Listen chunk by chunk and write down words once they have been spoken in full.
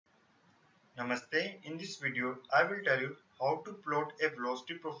Namaste. In this video, I will tell you how to plot a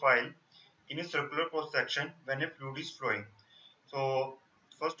velocity profile in a circular cross section when a fluid is flowing. So,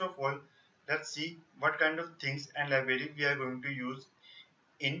 first of all, let's see what kind of things and library we are going to use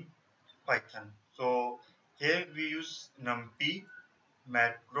in Python. So, here we use numpy,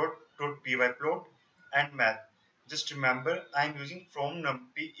 matplot.pyplot and math. Just remember, I am using from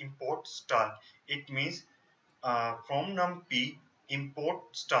numpy import star. It means from numpy import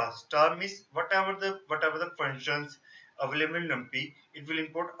star. Star means whatever the functions available in numpy, it will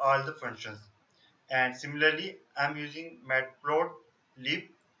import all the functions. And similarly, I'm using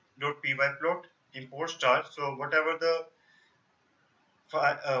matplotlib.pyplot import star. So whatever the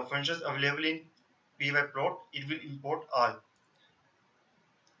functions available in pyplot, it will import all.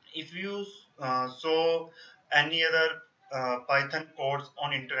 If you saw any other Python codes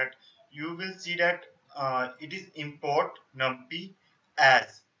on internet, you will see that it is import numpy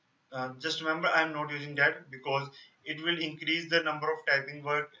as. Just remember, I am not using that because it will increase the number of typing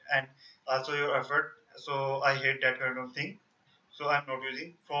word and also your effort. So I hate that kind of thing. So I'm not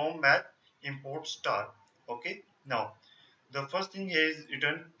using from math import star. Okay. Now the first thing here is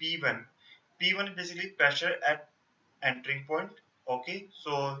written P1. P1 is basically pressure at entering point. Okay,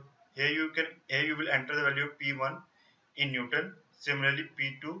 so here you will enter the value of P1 in Newton. Similarly,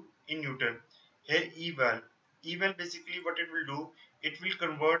 P2 in Newton. Here eval basically what it will do, it will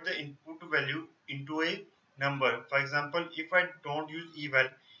convert the input value into a number. For example, if I don't use eval,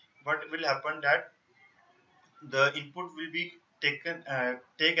 what will happen that the input will be taken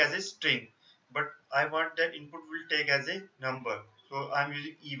take as a string, but I want that input will take as a number. So I'm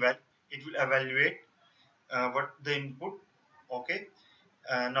using eval. It will evaluate what the input. Okay.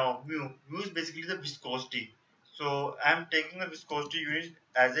 Now mu is basically the viscosity. So I'm taking the viscosity unit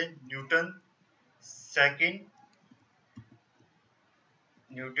as a second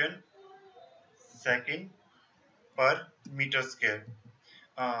Newton second per meter square.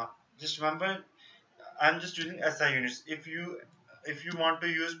 Uh, just remember, I'm just using SI units. If you want to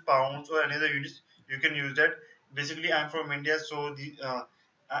use pounds or any other units, you can use that. Basically, I'm from India, so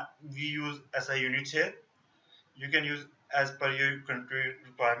we use SI units here. You can use as per your country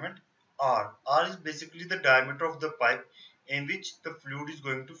requirement. R is basically the diameter of the pipe in which the fluid is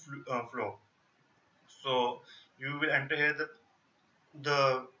going to flow. So you will enter here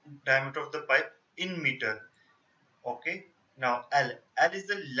the diameter of the pipe in meter. Okay. Now L is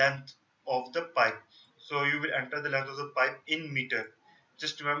the length of the pipe. So you will enter the length of the pipe in meter.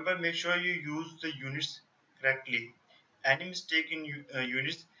 Just remember, make sure you use the units correctly. Any mistake in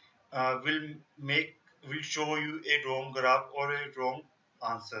units will show you a wrong graph or a wrong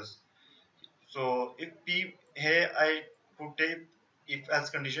answers. So if P here I put a if else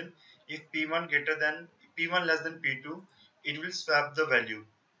condition. If P1 greater than P1 less than P2, it will swap the value.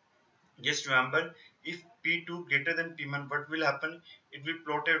 Just remember, if P2 greater than P1, what will happen? It will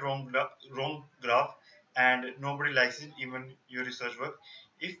plot a wrong graph and nobody likes it, even your research work.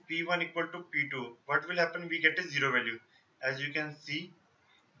 If P1 equal to P2, what will happen? We get a zero value. As you can see,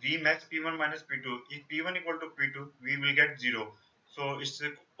 V max P1 minus P2. If P1 equal to P2, we will get 0. So it's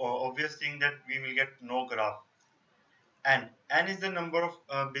a obvious thing that we will get no graph. N is the number of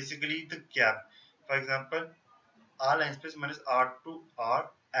basically the gap. For example, R line space minus R to R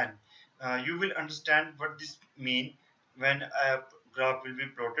N. You will understand what this mean when a graph will be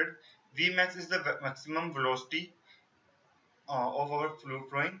plotted. Vmax is the maximum velocity of our fluid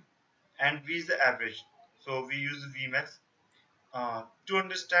flowing, and V is the average. So we use Vmax. To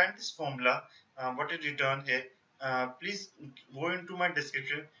understand this formula, what is written here, please go into my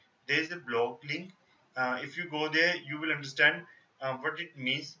description. There is a blog link. If you go there, you will understand what it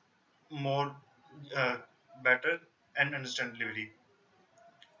means more uh, better and understandably.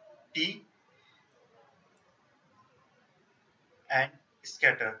 T and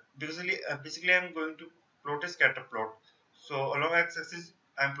scatter. Basically, I'm going to plot a scatter plot. So along x-axis,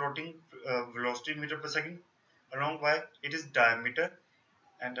 I'm plotting velocity in meter per second. Along y, it is diameter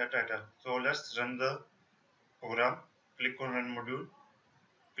and data. So let's run the program. Click on run module.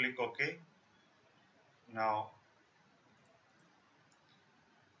 Click OK. Now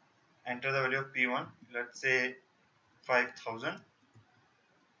enter the value of P1. Let's say 5000,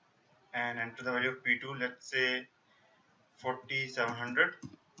 and enter the value of P2. Let's say 4700.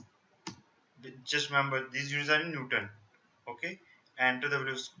 Just remember, these units are in Newton. Okay. Enter the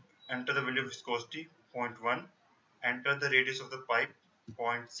value of viscosity 0.1. Enter the radius of the pipe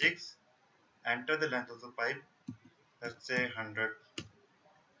 0.6. Enter the length of the pipe, let's say 100,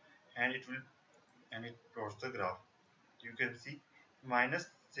 and it plots the graph. You can see minus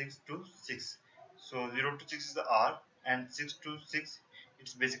 6 to 6. So 0 to 6 is the R, and 6 to 6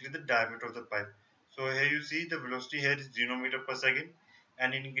 It's basically the diameter of the pipe. So here you see the velocity here is 0 meter per second,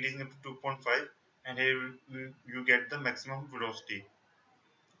 and increasing up to 2.5, and here you get the maximum velocity.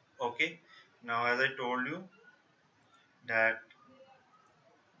 Okay, now as I told you that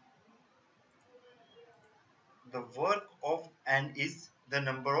the work of n is the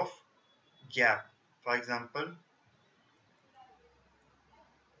number of gap. For example,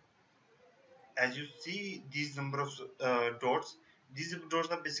 as you see these number of dots, these dots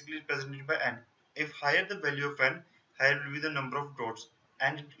are basically represented by n. If higher the value of n, higher will be the number of dots,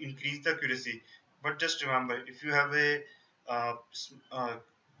 and it increase the accuracy. But just remember, if you have a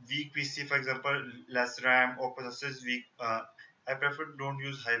weak PC, for example, less RAM or possesses weak, I prefer don't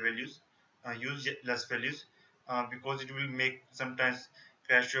use high values, use less values, because it will make sometimes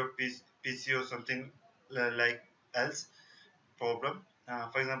crash your PC or something like else problem.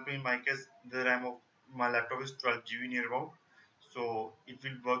 For example, in my case, the RAM of my laptop is 12 GB near about, so it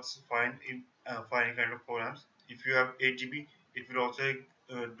will works fine in for any kind of programs. If you have 8 GB, it will also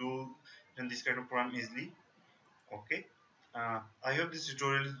do run this kind of program easily. Okay. I hope this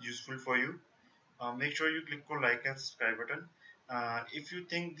tutorial is useful for you. Make sure you click on like and subscribe button. If you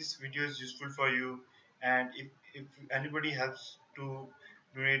think this video is useful for you, and if anybody helps to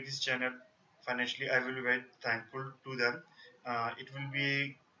donate this channel financially, I will be very thankful to them. It will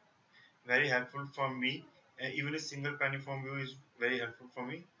be very helpful for me. Even a single penny from you is very helpful for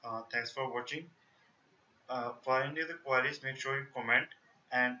me. Thanks for watching. For any other queries, make sure you comment,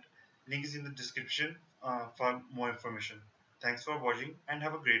 and link is in the description for more information. Thanks for watching and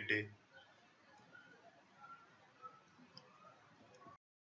have a great day.